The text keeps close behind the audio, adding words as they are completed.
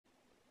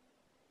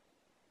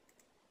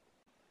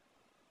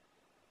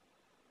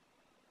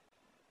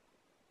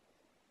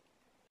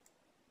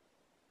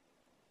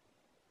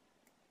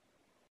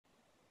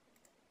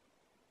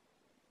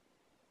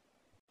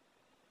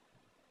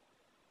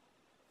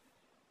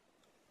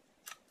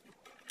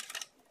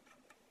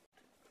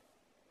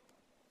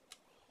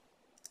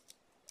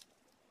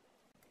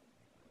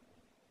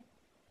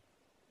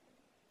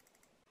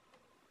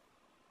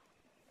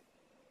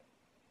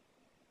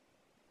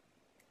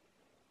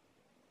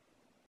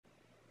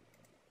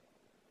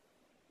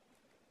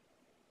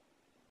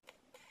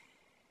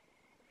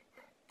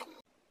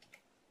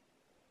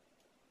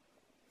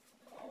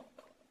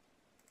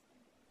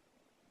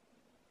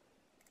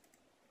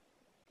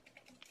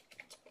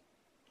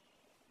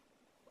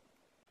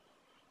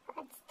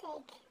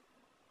take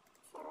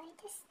the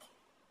latest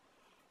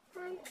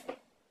one,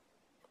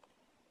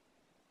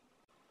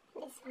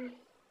 this one.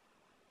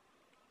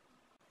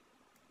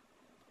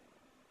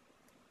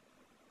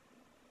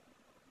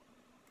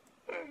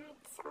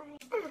 It's already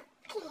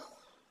okay.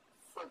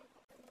 So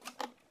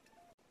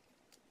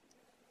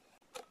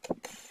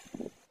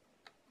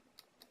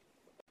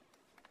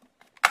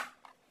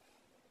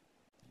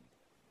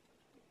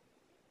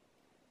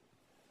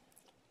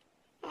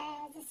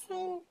the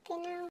same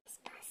pinot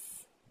pass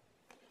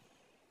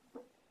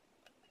for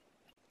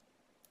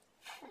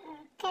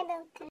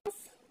cable connectors.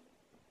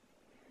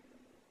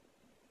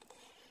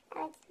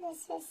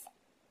 This is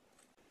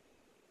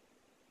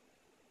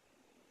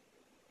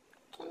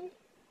okay.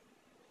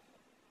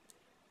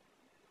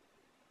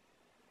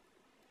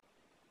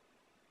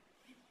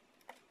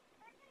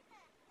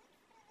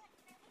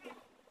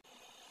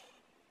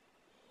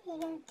 You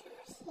go to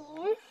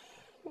here,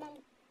 then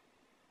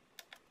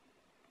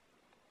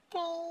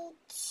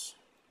page.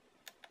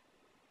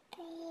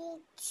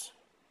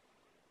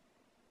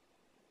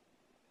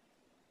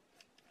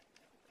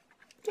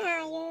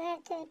 Now you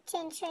have to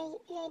change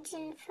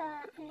region for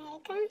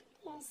America,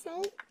 USA,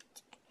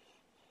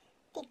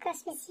 because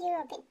with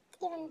Europe it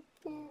even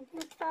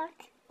not work.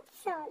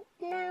 So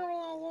now we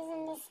are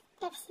using this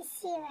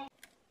FCC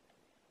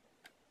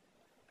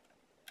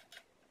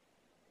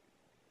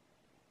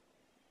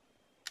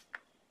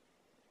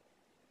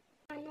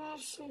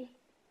version.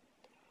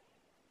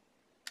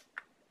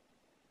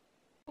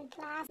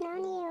 Plus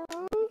NONEU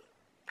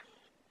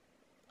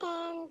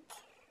and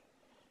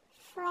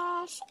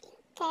flash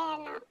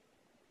internal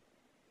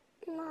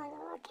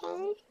model,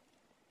 okay?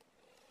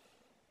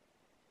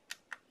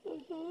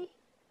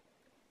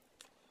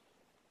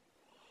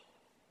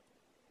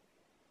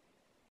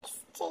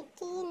 XJT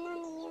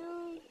NONEU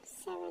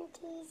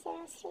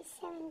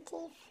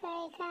 70/0370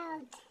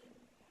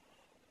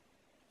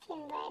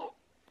 firmware,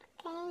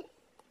 okay?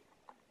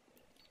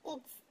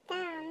 It's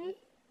done.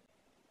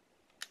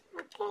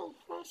 Okay,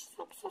 flash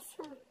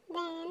successful.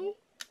 Then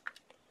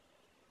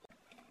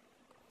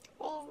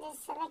with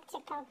this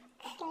electrical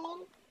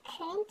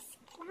clamps,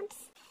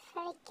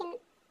 freaking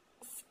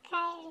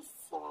sky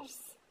receivers.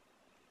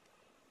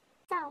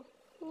 So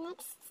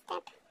next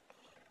step,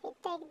 we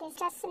take this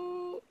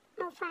JSON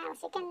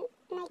files. You can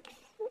make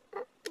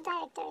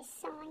directories,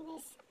 so like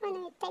this. When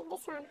we take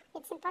this one,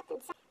 it's important.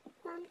 So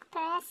long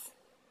press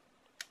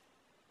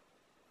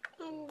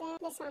and then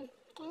this one,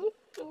 okay,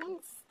 and then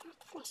start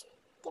flashing.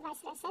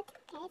 Device reset,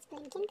 okay, it's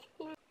blinking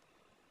now.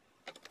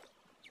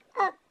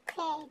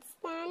 Okay, it's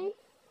done.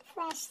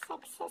 Flash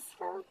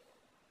successful.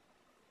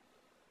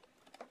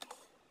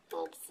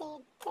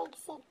 Exit. And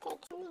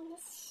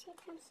this shit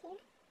from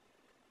here.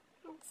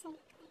 I would say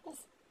like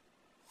this.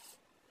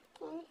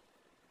 Okay.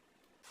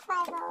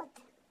 5V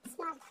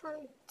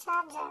smartphone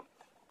charger.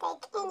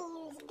 Take any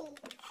USB,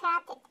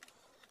 cut it,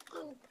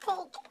 and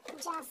take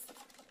just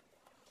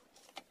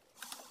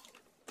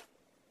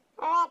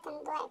red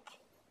and black.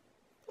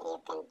 You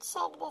can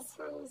check this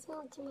one with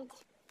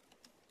multimeter.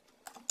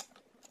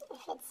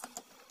 If it's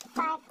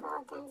 5V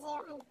and 0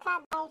 and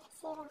cut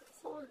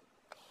 500.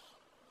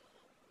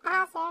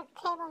 Other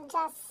cable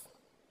just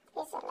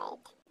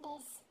isolate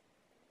this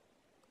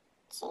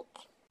chick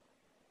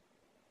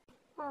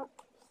out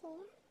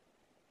here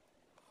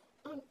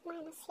and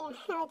minus here.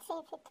 Let's see if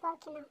it's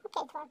working now.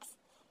 Okay, it works.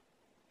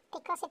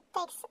 Because it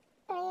takes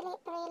really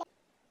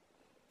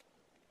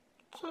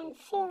can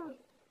feel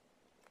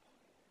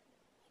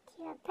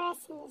you're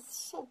pressing this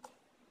shit.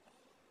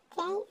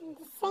 Okay, at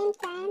the same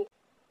time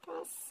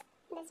press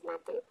this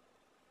button.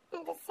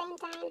 At the same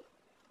time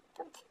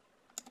put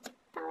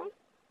power,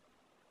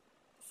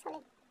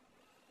 solid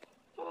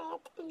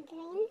red and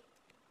green.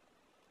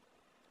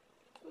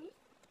 Okay.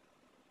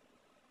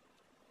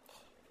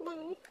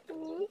 Then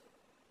new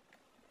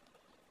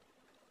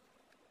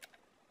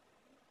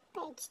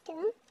page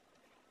 2.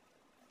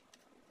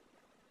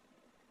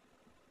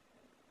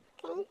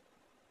 Okay.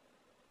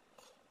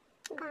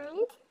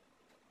 Bind.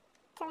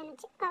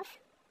 Telemetry off.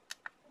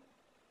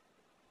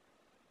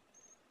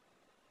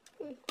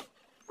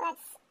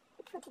 Let's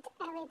put it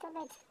a little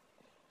bit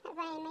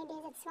away, maybe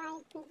that's why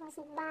it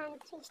wasn't bound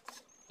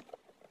richtig.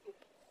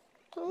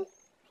 Okay, like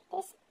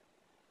this.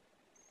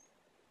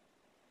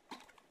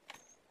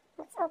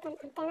 Let's open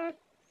antenna.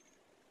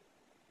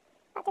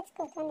 But it's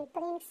good when it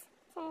blinks,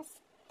 just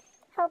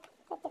hope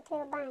that it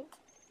will bind.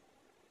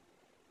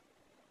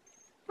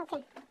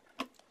 Okay,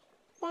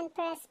 then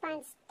press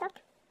bind stop.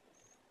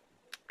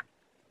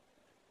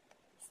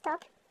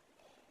 Stop.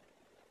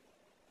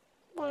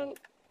 Then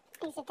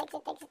exit.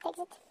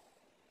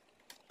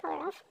 Power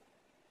off.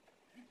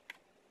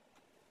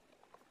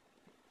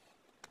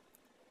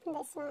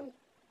 This one.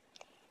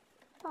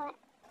 Power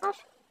off.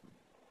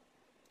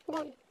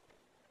 Then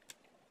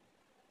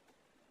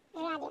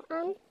radio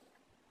on.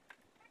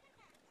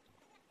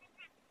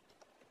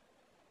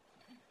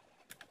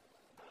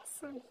 Press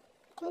on.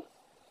 Okay.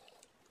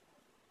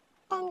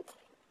 And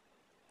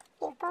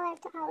give power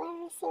to our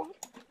receiver.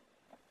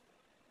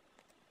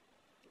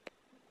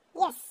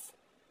 Yes.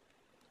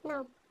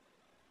 No.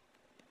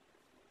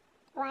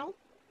 Why?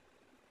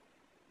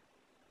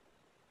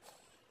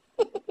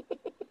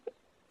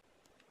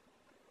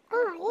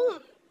 Oh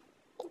yeah,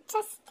 it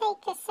just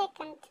take a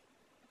second.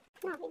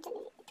 No,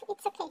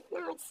 it's okay.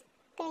 Now it's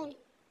green.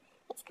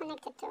 It's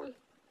connected to,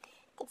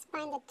 it's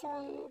binded to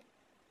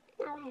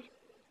our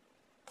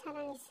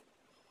Taranis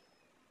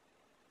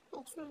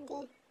X9D.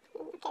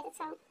 Okay, that's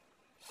all.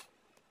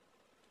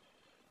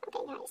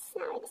 Okay guys,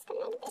 now we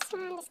disconnect this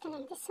one,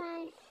 disconnect this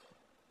one.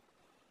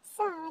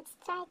 So let's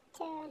try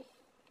to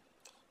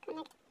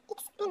connect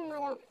XM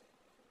model.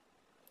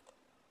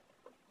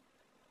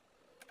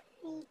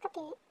 We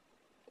copy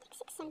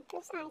X6M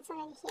plus, it's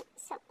already here,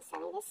 so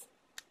select this.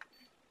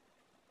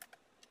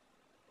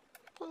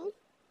 Okay,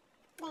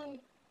 then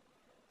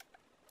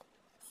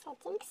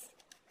settings,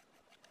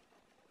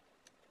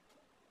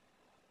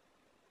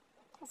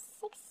 plus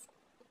 6,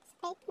 it's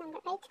 8,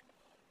 number 8,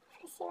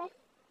 receiver,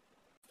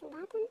 the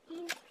button,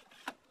 and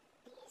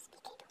USB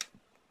cable.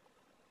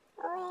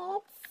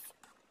 Let's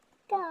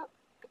go,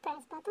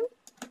 press button.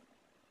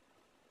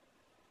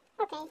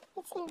 Okay,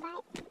 it's in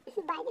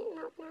binding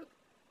mode now.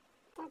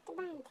 Start to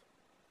bind.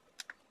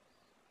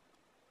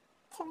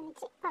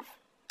 Telemetry off.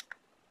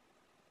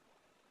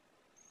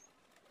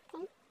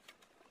 Okay.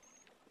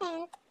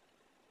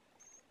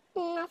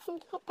 And nothing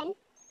happened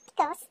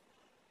because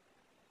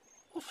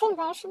the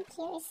firmware version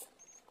here is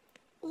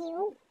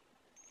EU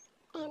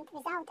and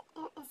without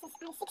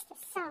RSSI16.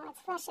 So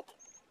let's flash it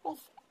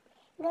with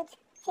good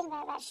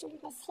firmware version,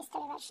 with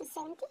history version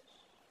 70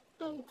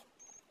 and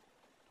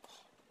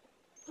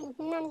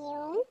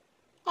NONEU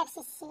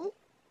FCC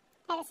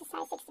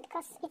RSII16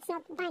 because it's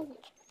not binding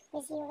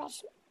with EU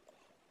version.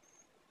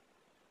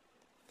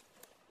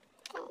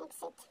 Okay,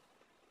 exit.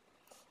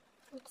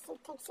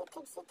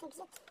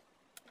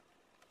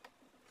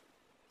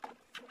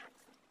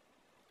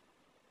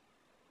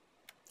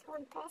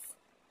 One press.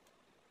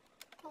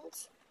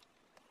 Page.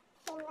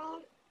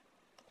 Firmware.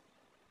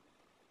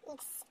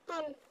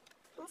 XM.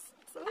 Yes,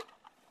 XM.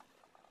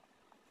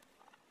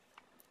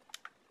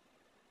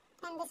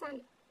 And this one.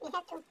 We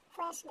have to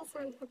flash this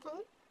one, okay?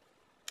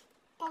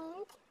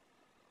 And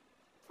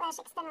flash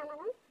external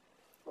model.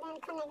 Then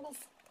connect this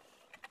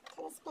to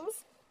these pins.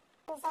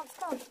 Results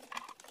go.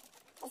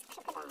 This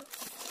crocodile.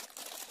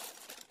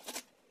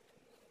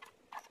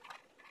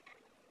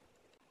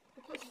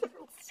 Okay,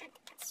 it's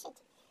shit.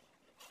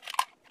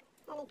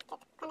 And it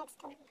connects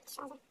to each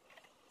other.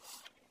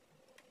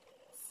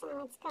 So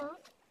let's go.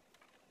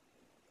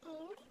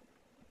 And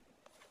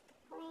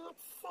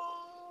let's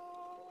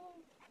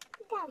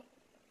go.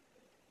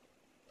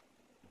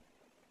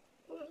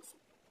 Nice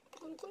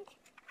printing.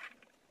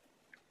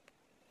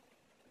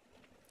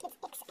 It's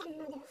XM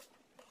model.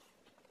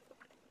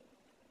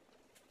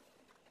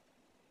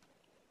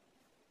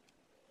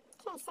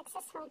 Okay,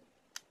 successful.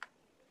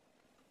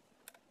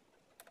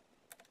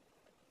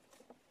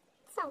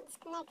 So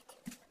disconnect.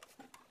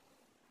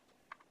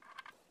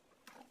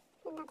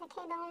 Another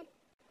cable.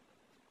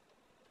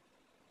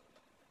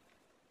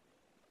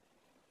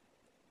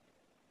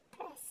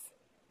 Press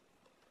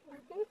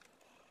button.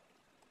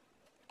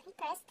 Okay,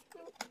 pressed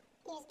and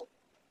USB.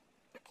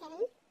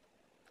 Okay.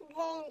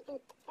 Green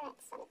and red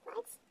solid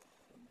lights.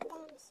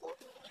 Then here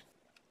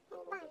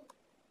and bind.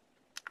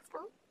 Let's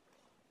go.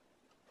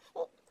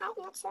 I'm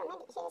not sure,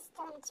 maybe here is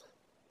telemetry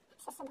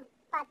accessible,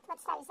 but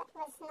let's try that with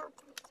no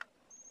telemetry.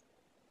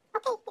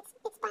 Okay,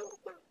 it's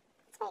binded now.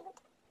 It's very good.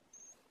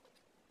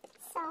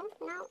 So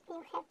now you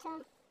have to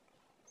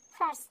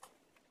first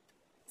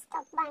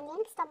stop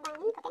binding,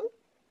 okay?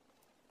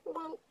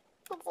 Then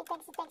exit.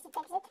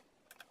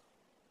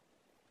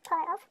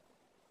 Power off.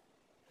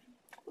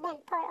 Then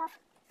power off.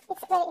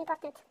 It's very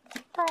important.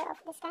 Power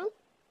off this guy.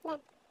 Then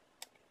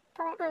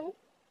power on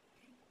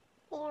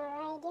your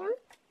radio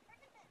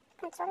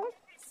controller.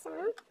 So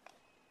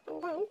and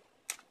then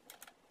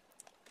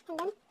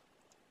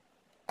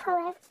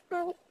power on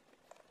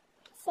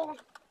receiver.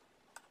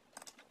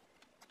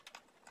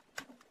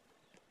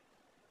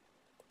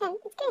 And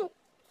it's green. It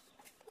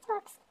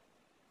works.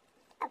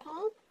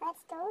 Okay,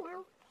 let's do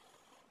now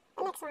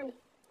the next one.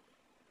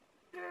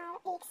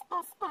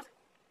 R-XSR.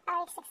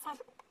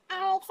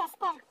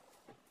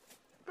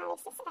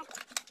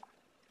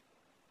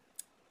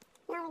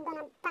 Now we're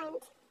gonna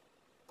bind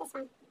this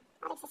one,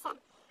 R-XSR.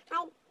 I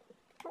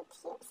put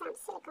here some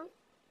silicone,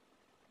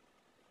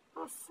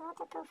 as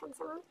waterproof and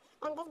so on,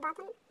 and this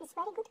button is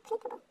very good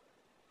clickable.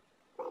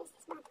 Where is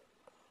this button?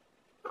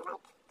 I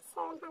like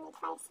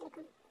 705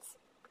 silicone. It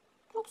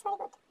clicks very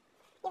good.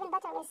 Even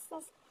better with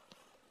this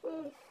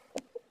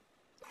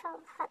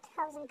hot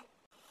housing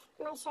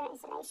moisture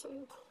isolation.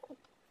 It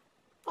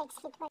takes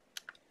heat away.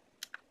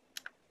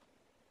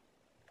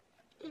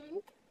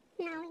 And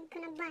now we're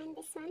gonna bind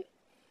this one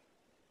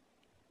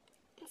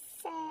as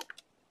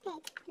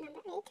 8,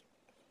 number 8.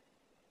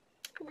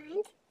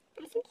 Bind.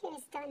 I think here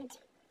is damage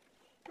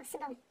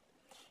possible.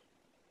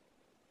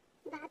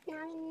 But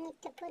now we need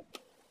to put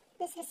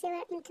this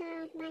receiver into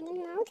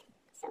binding mode.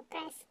 So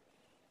press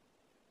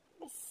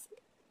this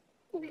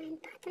bind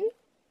button.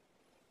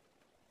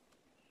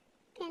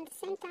 And at the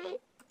same time,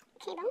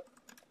 cable,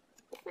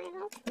 5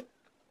 volt,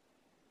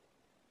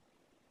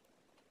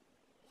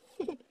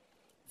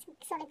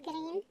 solid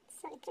green,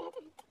 solid red,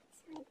 and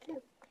solid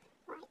blue,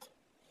 white.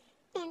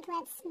 And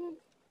let's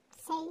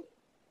say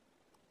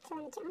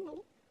telemetry on,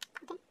 maybe.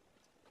 Okay.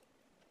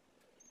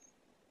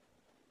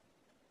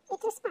 It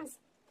responds.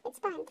 It's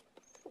binded.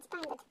 It's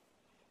binded.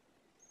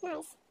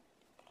 Nice.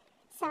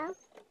 So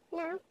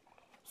now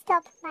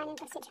stop binding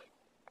procedure.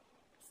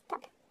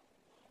 Stop.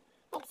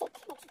 Exit,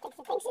 exit,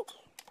 exit, exit.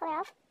 Power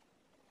off.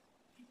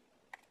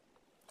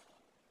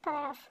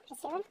 Power off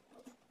receiver.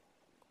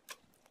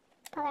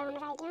 Power on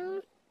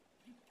radio.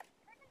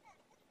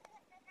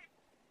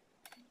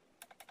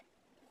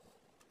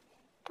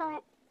 Power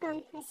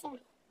on receiver.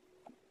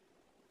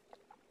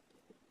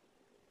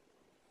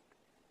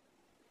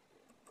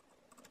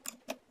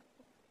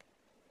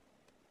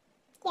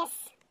 Yes,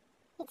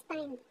 it's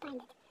binded.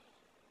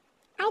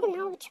 I don't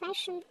know which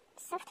version,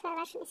 software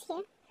version is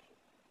here.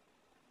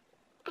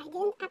 I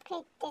didn't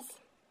upgrade this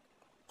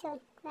to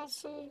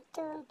version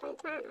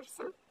 2.1 or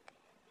so.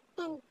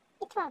 And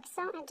it works,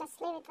 so I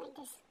just leave it like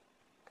this.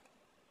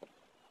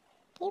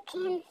 You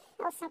can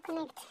also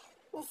connect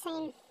the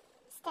same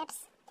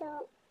steps to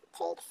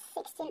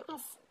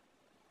TX16S.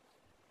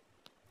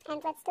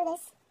 And let's do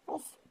this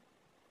with,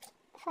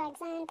 for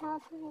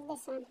example, with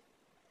this one,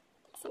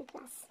 XM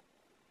Plus.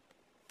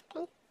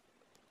 Okay?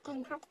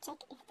 And how to check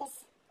if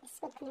this is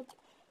good connected.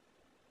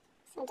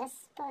 So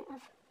just power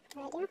off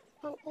radio,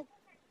 and it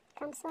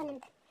comes on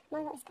and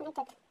model is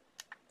connected.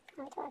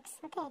 How it works.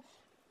 Okay,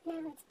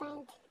 now it's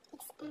bind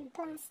XM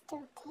Plus to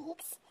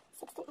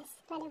TX16S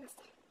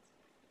Radiomaster.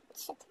 It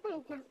should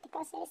bind now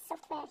because there is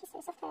software,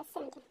 history software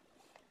 70,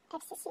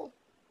 FCC.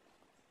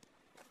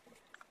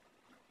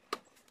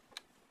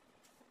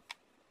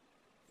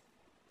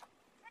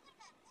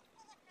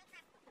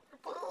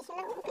 Okay,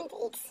 hello,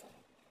 TX.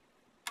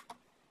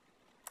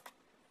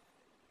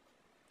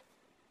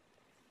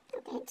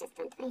 Okay, just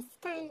don't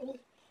waste time. We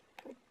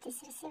put this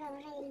receiver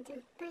already into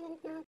binding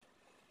mode.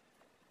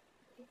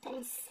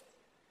 Press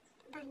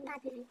bind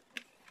button.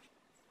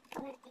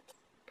 Power it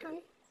on.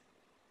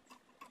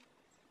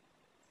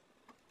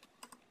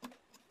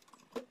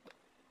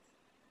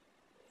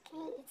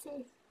 Okay, it's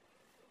in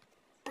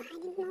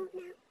binding mode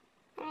now.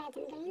 Red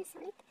and green,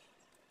 solid.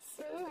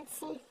 So let's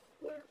see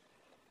now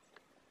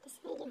this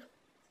video.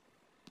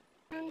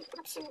 One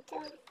option to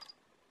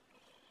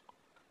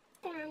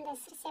run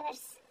this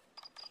receiver's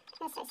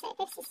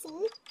FCC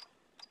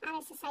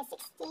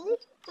RSII16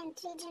 and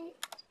region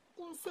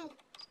USA.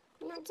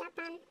 Not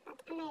Japan, but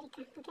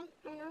Amerika. Okay,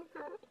 I don't know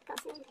how it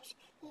goes in English.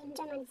 In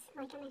German it's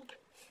like America.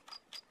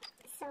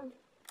 So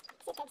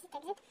exit, exit,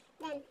 exit.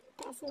 Then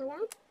press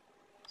model.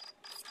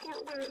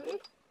 Scroll down.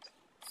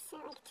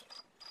 Select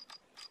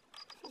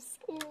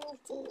first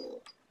multi.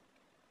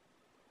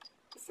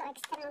 So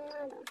external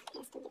model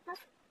has to be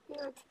off.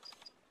 Not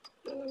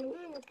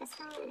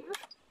crossfire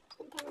off.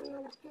 Internal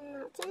model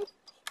multi.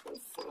 And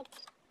select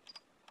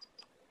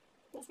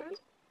this one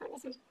or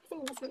this one. I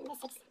think this one,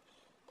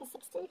 the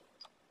 16.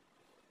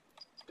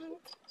 And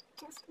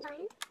just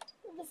bind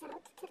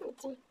without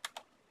telemetry.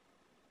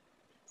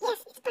 Yes,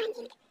 it's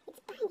binding.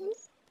 It's binding.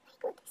 Very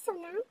good. So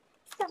now,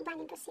 stop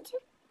binding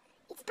procedure.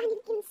 It's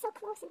binding in so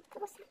close and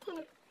close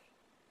antenna.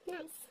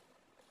 Nice.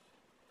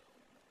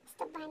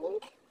 Stop binding.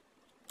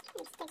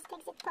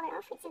 Exit, power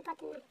off. It's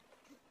important now.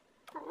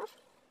 Power off.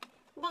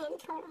 Then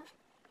power off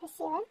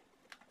receiver.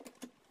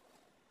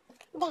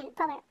 Then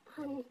power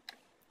on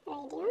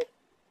radio.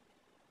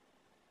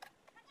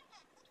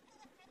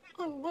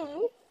 And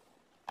then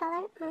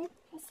power on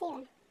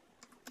receiver.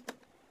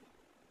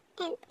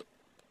 And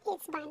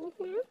it's binding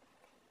now.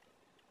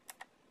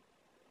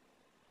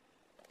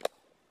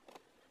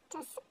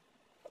 Just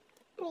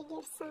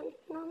regive some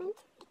moment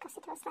because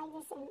it was like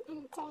this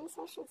in Taranis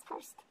versions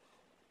first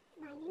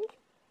binding.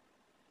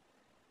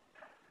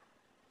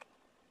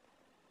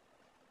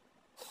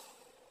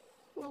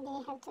 Maybe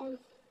I have to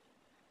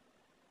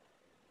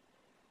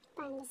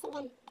bind this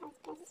again.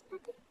 Press this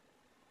button.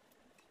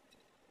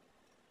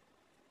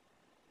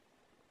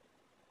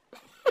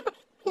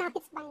 Now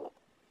it's binded.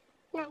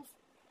 Nice.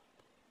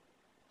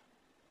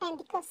 And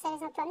because there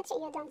is no telemetry,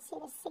 you don't see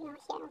the signal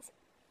here also.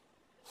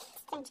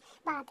 Strange.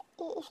 But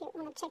if you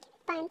want to check if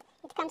it's bind,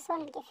 it comes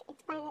warning if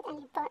it's binded and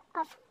you power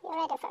off your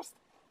radio first.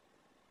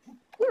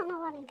 No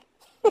warning.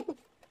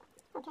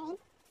 Okay.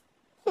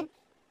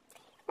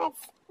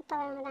 Let's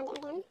power on radio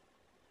again.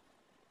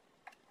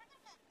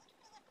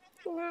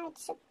 Now it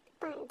should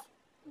bind.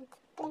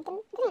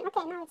 Blinking green.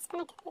 Okay, now it's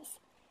connected with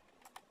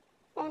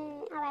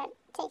our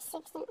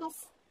TX16S.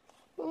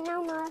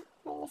 No more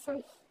with this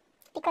one,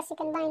 because you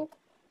can bind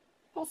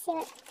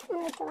receiver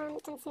only to one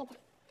transmitter.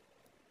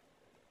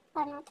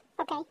 Or not.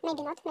 Okay,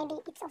 maybe not.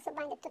 Maybe it's also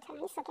binded to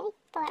Taranis. Okay,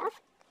 power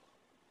off.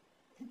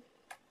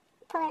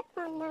 Power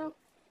on now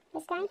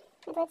this guy.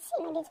 And let's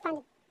see, maybe it's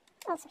binded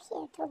also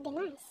here. It would be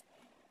nice.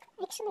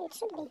 Actually, it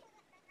should be.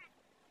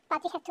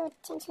 But we have to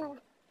change model.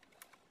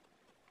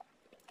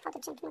 How to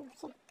change model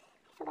here?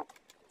 I forgot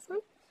this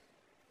one.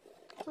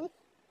 Okay.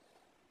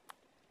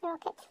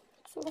 Rocket.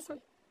 This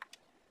one.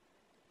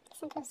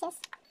 Yes,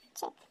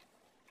 check.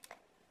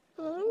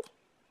 And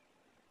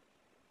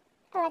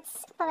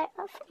let's power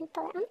off and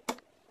power on.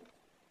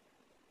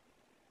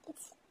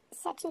 It's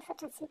searching for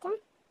transmitter.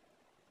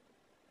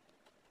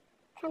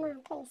 Come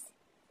on, please.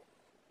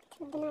 It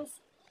would be nice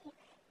if you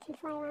can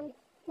fly one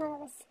more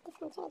of these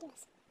different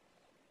radios.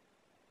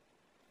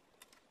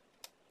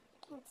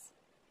 Okay,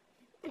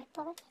 I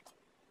powered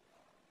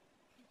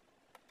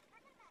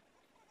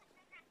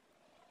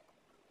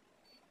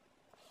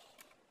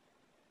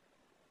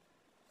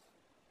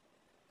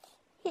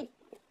it.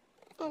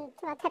 And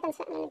what happens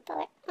when you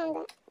power on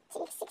the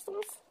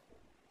TX16S?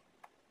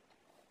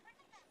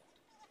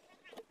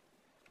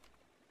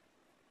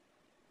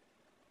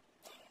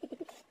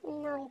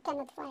 No, you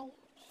cannot fly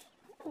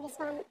this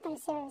one on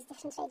several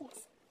different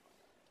radios.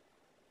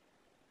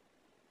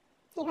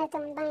 You have to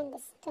unbind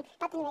this to,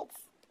 but anyway,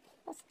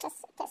 it was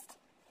just a test.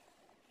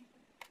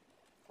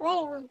 Very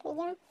long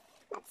video,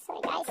 but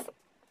sorry guys.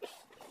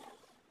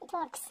 It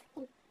works.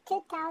 In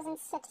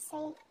 2033,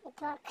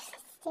 it works,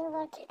 still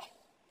working.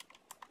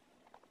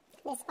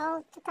 This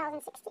old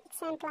 2060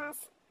 XM Plus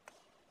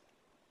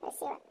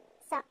receiver.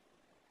 So,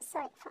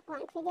 sorry for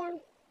long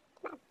video,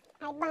 but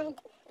I bind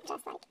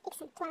just like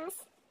XM Plus.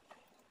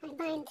 I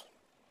bind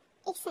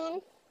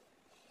XM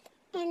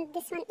and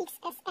this one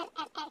XSR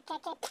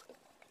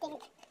thing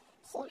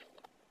here.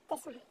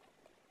 This one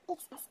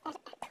XSR.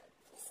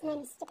 This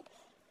name is stupid.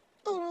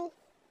 Anyway,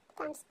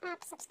 thumbs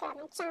up, subscribe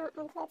my channel,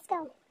 and let's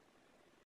go.